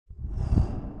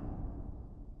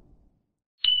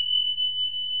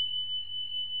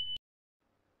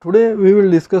Today we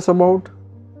will discuss about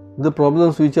the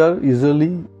problems which are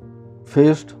usually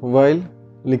faced while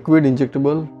liquid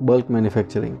injectable bulk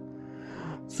manufacturing.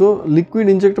 So liquid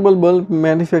injectable bulk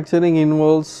manufacturing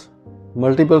involves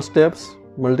multiple steps,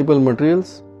 multiple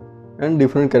materials and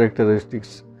different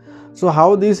characteristics. So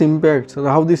how this impacts or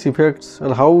how this affects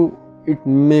or how it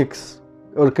makes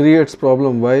or creates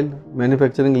problem while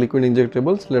manufacturing liquid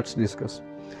injectables, let's discuss.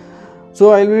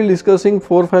 So I will be discussing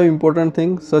 4-5 important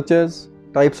things such as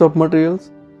types of materials,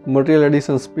 material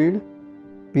addition speed,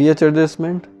 pH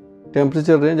adjustment,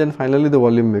 temperature range and finally the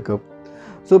volume makeup.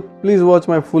 So please watch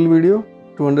my full video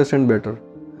to understand better.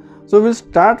 So we'll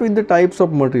start with the types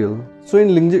of material. So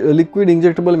in liquid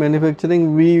injectable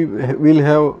manufacturing we will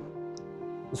have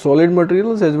solid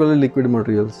materials as well as liquid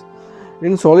materials.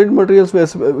 In solid materials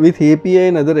with API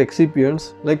and other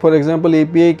excipients, like for example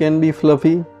API can be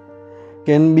fluffy,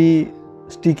 can be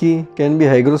sticky, can be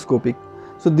hygroscopic.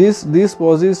 So this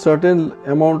poses certain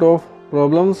amount of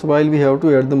problems while we have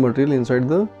to add the material inside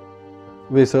the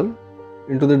vessel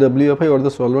into the WFI or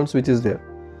the solvents which is there.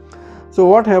 So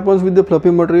what happens with the fluffy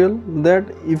material, that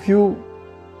if you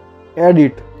add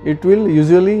it, it will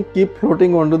usually keep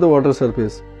floating onto the water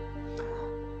surface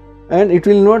and it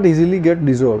will not easily get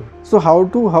dissolved. So how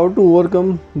to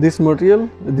overcome this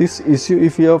issue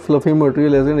if you have fluffy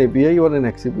material as an API or an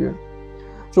excipient?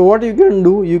 So what you can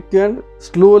do, you can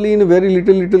slowly in a very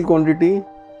little quantity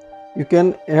you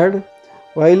can add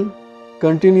while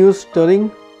continue stirring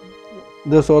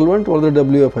the solvent or the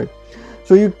WFI.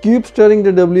 So you keep stirring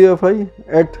the WFI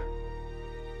at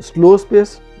slow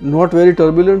pace, not very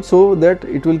turbulent, so that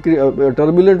it will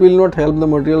turbulent will not help the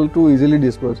material to easily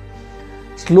disperse.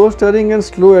 Slow stirring and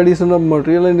slow addition of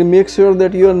material, and make sure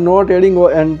that you are not adding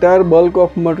entire bulk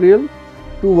of material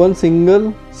to one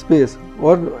single space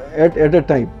or at a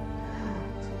time.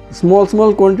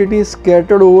 Small quantities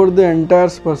scattered over the entire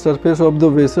surface of the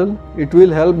vessel, it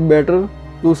will help better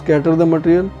to scatter the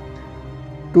material,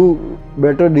 to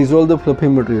better dissolve the fluffy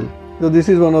material. So this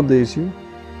is one of the issue.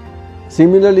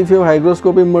 Similarly, if you have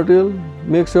hygroscopic material,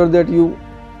 make sure that you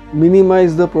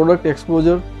minimize the product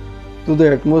exposure to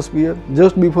the atmosphere.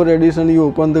 Just before addition you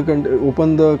open the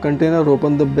container,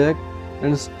 open the bag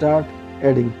and start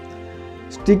adding.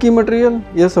 Sticky material,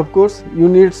 yes, of course you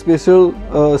need special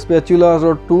spatulas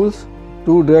or tools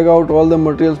to drag out all the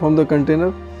materials from the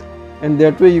container, and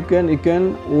that way you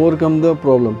can overcome the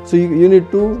problem. So you need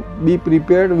to be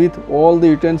prepared with all the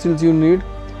utensils you need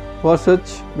for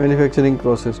such manufacturing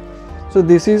process. So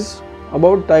this is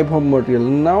about type of material.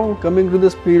 Now coming to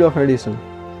the speed of addition.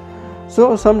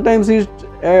 So sometimes the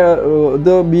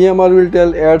BMR will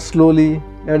tell add slowly,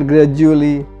 add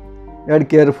gradually, add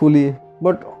carefully,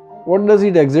 but what does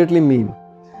it exactly mean?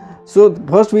 So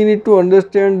first we need to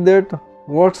understand that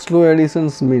what slow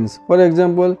additions means. For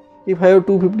example, if I have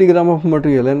 250 gram of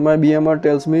material and my BMR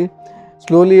tells me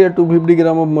slowly add 250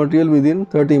 gram of material within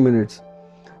 30 minutes.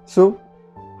 So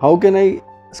how can I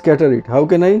scatter it? How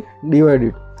can I divide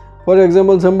it? For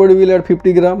example, somebody will add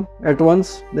 50 gram at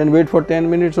once, then wait for 10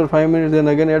 minutes or 5 minutes, then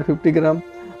again add 50 gram,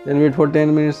 then wait for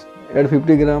 10 minutes, add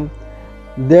 50 gram.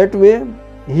 That way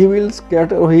he will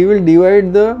scatter, or he will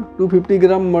divide the 250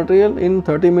 gram material in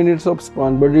 30 minutes of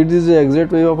span. But it is the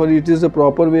exact way of, or it is the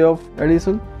proper way of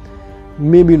addition?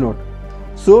 Maybe not.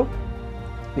 So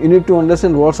you need to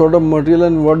understand what sort of material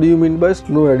and what do you mean by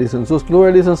slow addition. So slow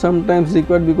addition sometimes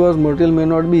required because material may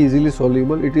not be easily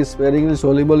soluble, it is sparingly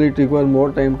soluble, it requires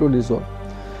more time to dissolve.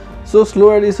 So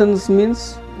slow additions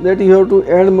means that you have to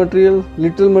add material,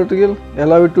 little material,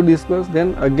 allow it to disperse,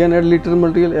 then again add little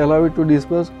material, allow it to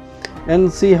disperse,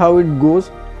 and see how it goes.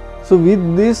 So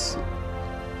with this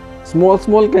small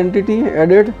quantity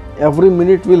added every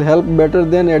minute will help better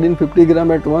than adding 50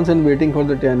 gram at once and waiting for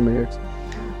the 10 minutes.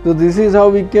 So this is how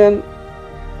we can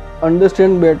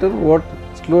understand better what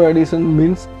slow addition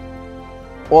means.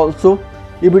 Also,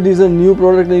 if it is a new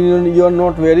product and you are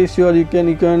not very sure, you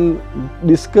can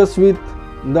discuss with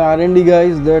the R&D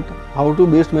guys that how to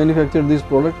best manufacture this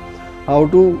product, how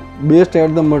to best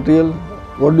add the material,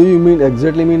 what do you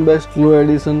exactly mean by slow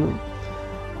addition,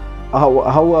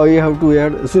 how I have to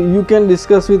add. So you can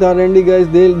discuss with R&D guys,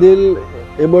 they'll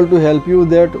able to help you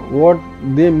that what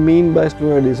they mean by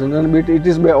slow addition. And it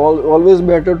is always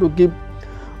better to keep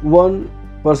one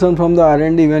person from the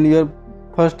R&D when you are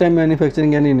first time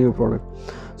manufacturing any new product.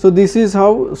 So this is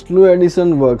how slow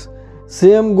addition works.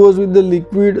 Same goes with the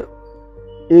liquid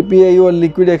API or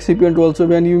liquid excipient also.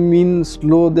 When you mean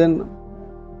slow, then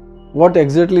what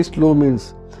exactly slow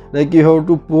means? Like you have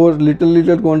to pour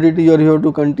little quantity, or you have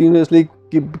to continuously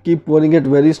keep pouring at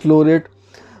very slow rate.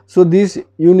 So this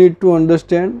you need to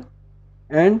understand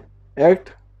and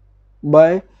act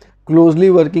by closely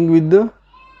working with the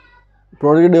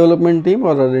product development team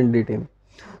or R&D team.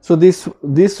 So this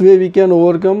way we can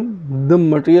overcome the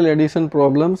material addition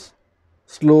problems,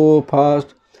 slow,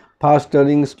 fast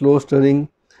stirring, slow stirring,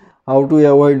 how to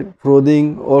avoid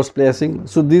frothing or splashing.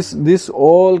 So this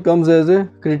all comes as a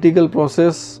critical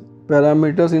process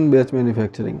parameters in batch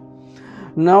manufacturing.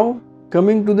 Now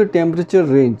coming to the temperature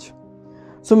range.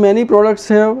 So many products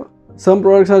have, some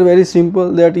products are very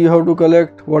simple, that you have to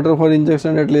collect water for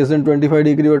injection at less than 25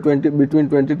 degree or between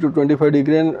 20 to 25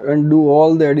 degree and do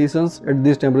all the additions at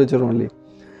this temperature only.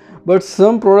 But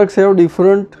some products have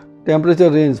different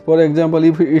temperature range. For example,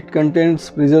 if it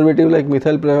contains preservative like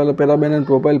methyl paraben and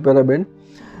propyl paraben,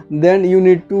 then you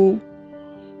need to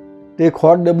take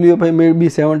hot WFI, maybe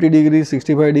 70 degrees,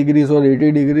 65 degrees or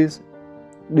 80 degrees,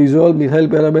 dissolve methyl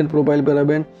paraben, propyl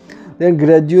paraben, then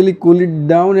gradually cool it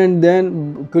down and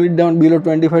then cool it down below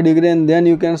 25 degree, and then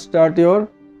you can start your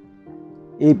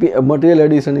material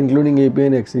addition including API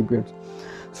and excipients.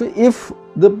 So if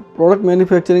the product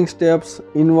manufacturing steps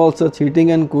involve such heating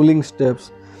and cooling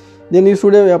steps, then you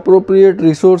should have appropriate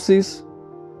resources,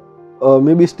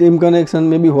 maybe steam connection,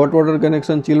 maybe hot water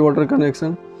connection, chill water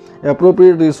connection,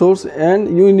 appropriate resource,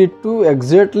 and you need to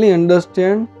exactly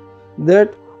understand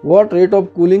that what rate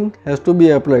of cooling has to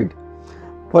be applied.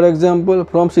 For example,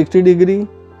 from 60 degree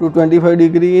to 25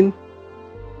 degree in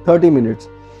 30 minutes.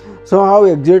 So how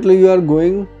exactly you are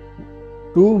going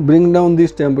to bring down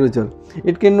this temperature?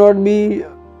 It cannot be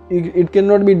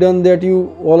done that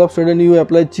you all of a sudden you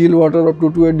apply chill water up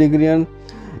to 28 degree and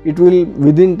it will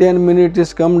within 10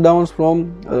 minutes come down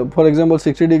from for example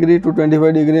 60 degree to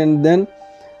 25 degree, and then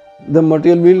the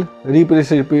material will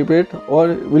reprecipitate or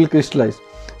will crystallize.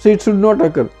 So it should not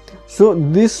occur. So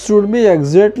this should be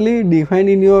exactly defined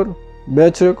in your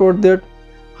batch record, that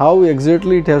how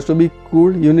exactly it has to be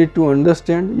cooled. You need to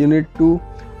understand, you need to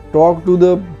talk to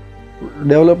the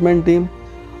development team,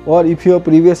 or if you have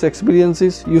previous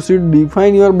experiences, you should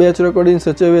define your batch record in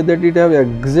such a way that it have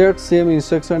exact same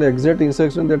instruction,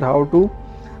 that how to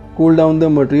cool down the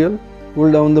material,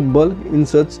 cool down the bulk in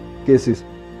such cases.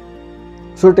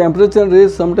 So temperature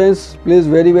range sometimes plays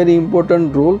very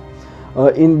important role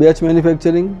in batch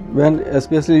manufacturing, when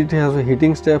especially it has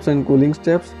heating steps and cooling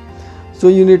steps. So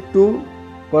you need to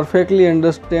perfectly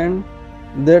understand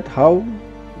that how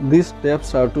these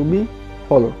steps are to be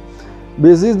followed.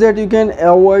 Basis that you can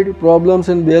avoid problems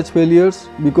and batch failures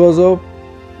because of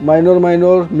minor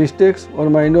mistakes or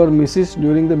minor misses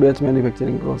during the batch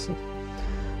manufacturing process.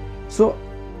 So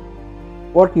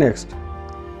what next?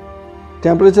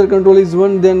 Temperature control is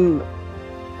one, then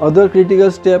other critical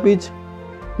step is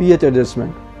pH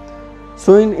adjustment.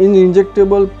 So in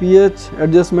injectable, pH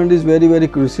adjustment is very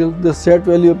crucial. The set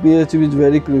value of pH is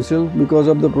very crucial because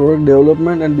of the product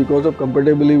development and because of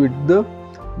compatibility with the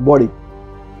body.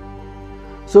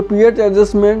 So pH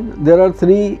adjustment, there are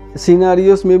three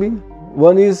scenarios maybe.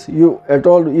 One is you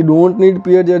don't need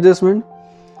pH adjustment.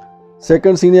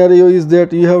 Second scenario is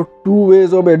that you have two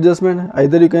ways of adjustment.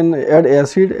 Either you can add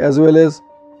acid as well as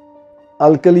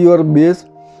alkali or base,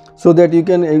 so that you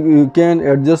can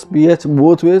adjust pH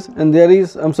both ways, and there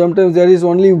is sometimes there is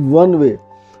only one way.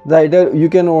 Either you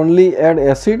can only add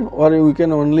acid or you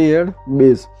can only add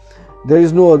base. There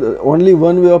is no other, only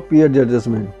one way of pH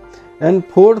adjustment. And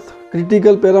fourth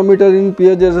critical parameter in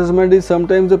pH adjustment is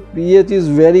sometimes the pH is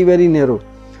very narrow.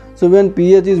 So when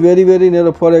pH is very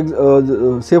narrow,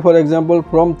 say for example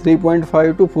from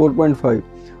 3.5 to 4.5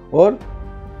 or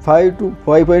 5 to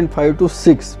 5.5 to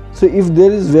 6. So if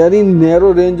there is very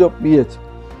narrow range of pH,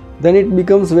 then it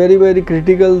becomes very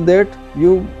critical that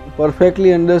you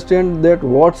perfectly understand that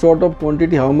what sort of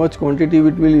quantity, how much quantity it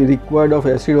will be required of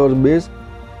acid or base,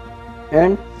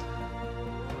 and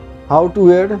how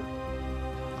to add,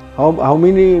 how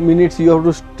many minutes you have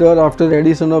to stir after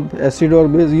addition of acid or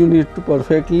base. You need to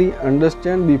perfectly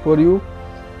understand before you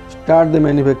start the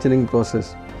manufacturing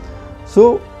process.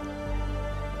 So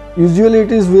usually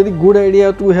it is very good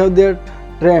idea to have that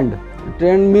trend.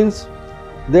 Trend means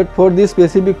that for this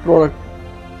specific product,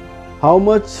 how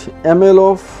much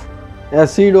ml of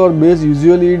acid or base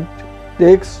usually it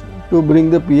takes to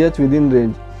bring the pH within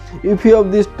range. If you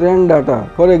have this trend data,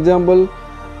 for example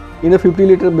in a 50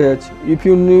 liter batch, if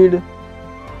you need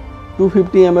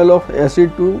 250 ml of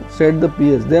acid to set the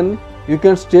pH, then you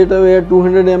can straight away add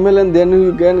 200 ml and then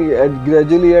you can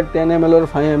gradually add 10 ml or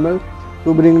 5 ml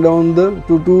to bring down the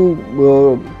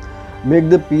make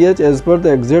the pH as per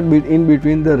the exact in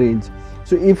between the range.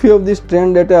 So if you have this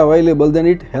trend data available, then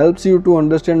it helps you to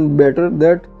understand better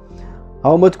that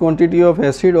how much quantity of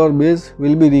acid or base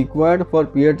will be required for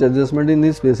pH adjustment in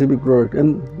this specific product.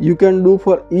 And you can do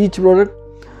for each product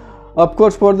Of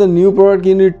course, for the new product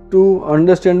you need to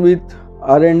understand with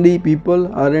R&D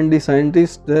people, R&D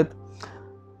scientists, that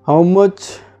how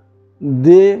much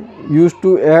they used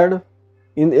to add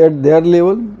in at their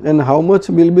level and how much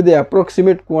will be the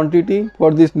approximate quantity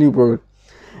for this new product.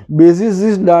 Basis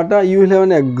this data, you will have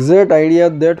an exact idea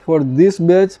that for this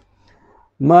batch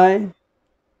my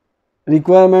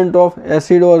requirement of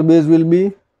acid or base will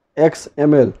be X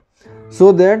ml,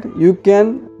 so that you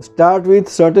can start with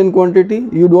certain quantity.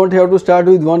 You don't have to start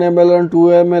with 1 ml and 2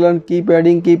 ml and keep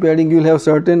adding. You will have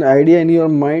certain idea in your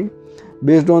mind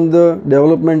based on the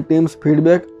development team's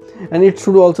feedback, and it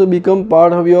should also become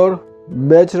part of your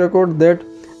batch record that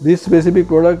this specific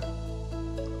product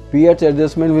pH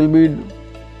adjustment will be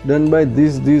done by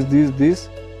these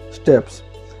steps.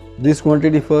 This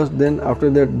quantity first, then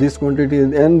after that this quantity,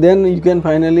 and then you can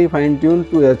finally fine tune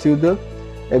to achieve the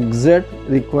exact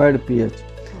required pH.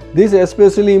 This is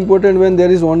especially important when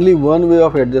there is only one way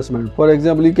of adjustment. For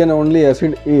example, you can only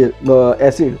acid.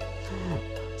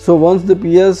 So once the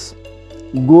pH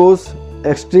goes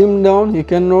extreme down, you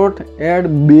cannot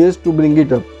add base to bring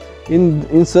it up.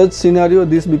 In such scenario,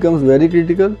 this becomes very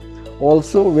critical.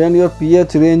 Also, when your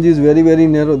pH range is very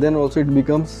narrow, then also it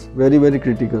becomes very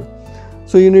critical.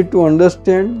 So you need to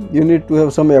understand, you need to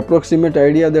have some approximate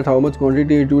idea that how much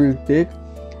quantity it will take,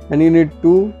 and you need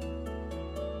to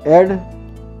add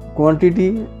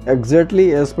quantity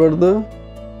exactly as per the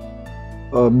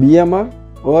BMR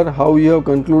or how you have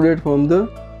concluded from the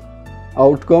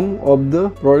outcome of the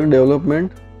product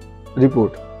development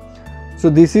report. So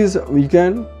this is, we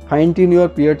can fine tune your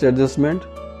pH adjustment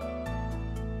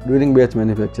during batch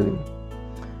manufacturing.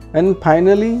 And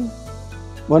finally,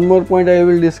 one more point I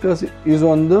will discuss is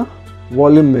on the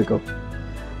volume makeup.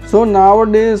 So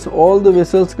nowadays all the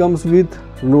vessels comes with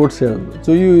load cell,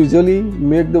 so you usually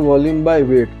make the volume by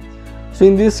weight. So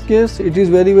in this case it is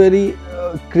very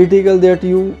critical that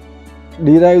you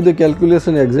derive the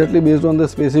calculation exactly based on the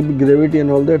specific gravity and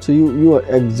all that, so you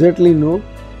exactly know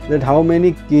that how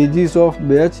many kgs of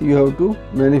batch you have to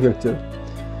manufacture.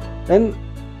 And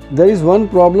there is one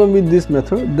problem with this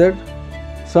method, that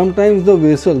sometimes the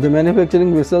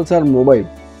manufacturing vessels are mobile.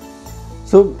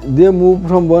 So they move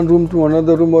from one room to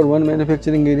another room or one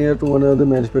manufacturing area to another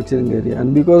manufacturing area,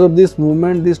 and because of this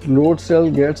movement this load cell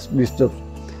gets disturbed.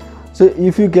 So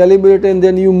if you calibrate and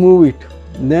then you move it,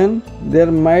 then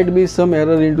there might be some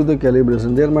error into the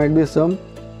calibration. There might be some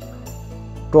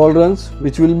tolerance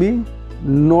which will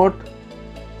not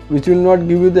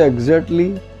give you the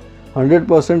exactly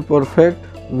 100% perfect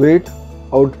weight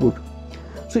output.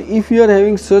 So if you are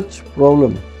having such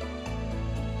problem,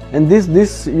 and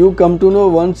this you come to know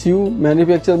once you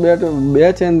manufacture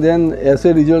batch and then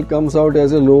assay result comes out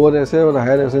as a lower assay or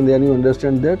higher assay, then you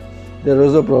understand that there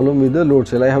was a problem with the load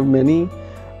cell.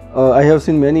 I have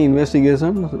seen many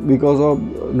investigations because of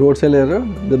load cell error,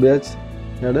 the batch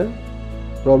had a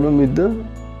problem with the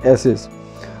assays.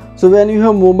 So when you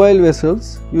have mobile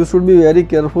vessels, you should be very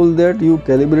careful that you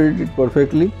calibrate it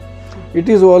perfectly. It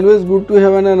is always good to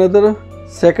have another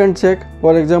second check,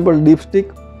 for example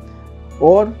dipstick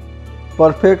or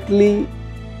perfectly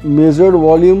measured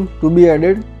volume to be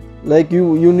added. Like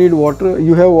you need water,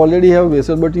 you already have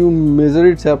vessel but you measure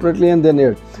it separately and then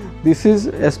add. This is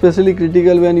especially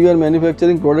critical when you are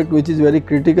manufacturing product which is very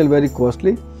critical, very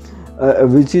costly,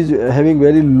 which is having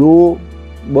very low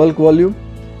bulk volume,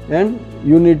 and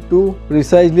you need to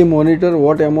precisely monitor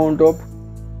what amount of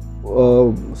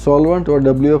solvent or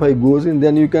WFI goes in.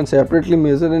 Then you can separately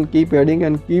measure and keep adding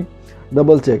and keep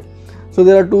double check. So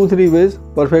there are 2-3 ways.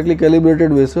 Perfectly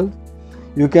calibrated vessel,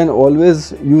 you can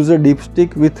always use a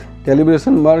dipstick with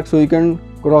calibration mark, so you can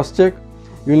cross check,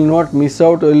 you will not miss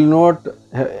out, you will not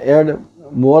add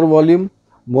more volume,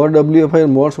 more WFI,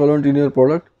 more solvent in your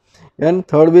product. And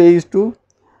third way is to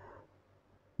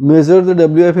measure the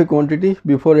WFI quantity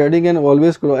before adding and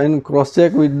always cross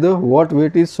check with the what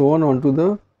weight is shown onto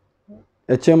the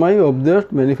HMI of the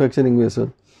manufacturing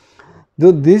vessel.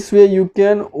 So this way you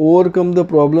can overcome the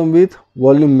problem with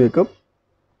volume makeup.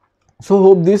 So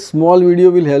hope this small video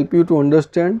will help you to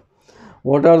understand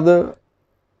what are the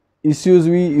issues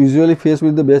we usually face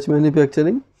with the batch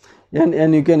manufacturing,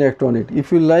 and you can act on it.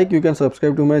 If you like, you can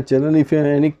subscribe to my channel. If you have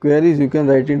any queries, you can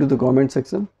write into the comment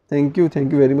section. Thank you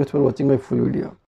very much for watching my full video.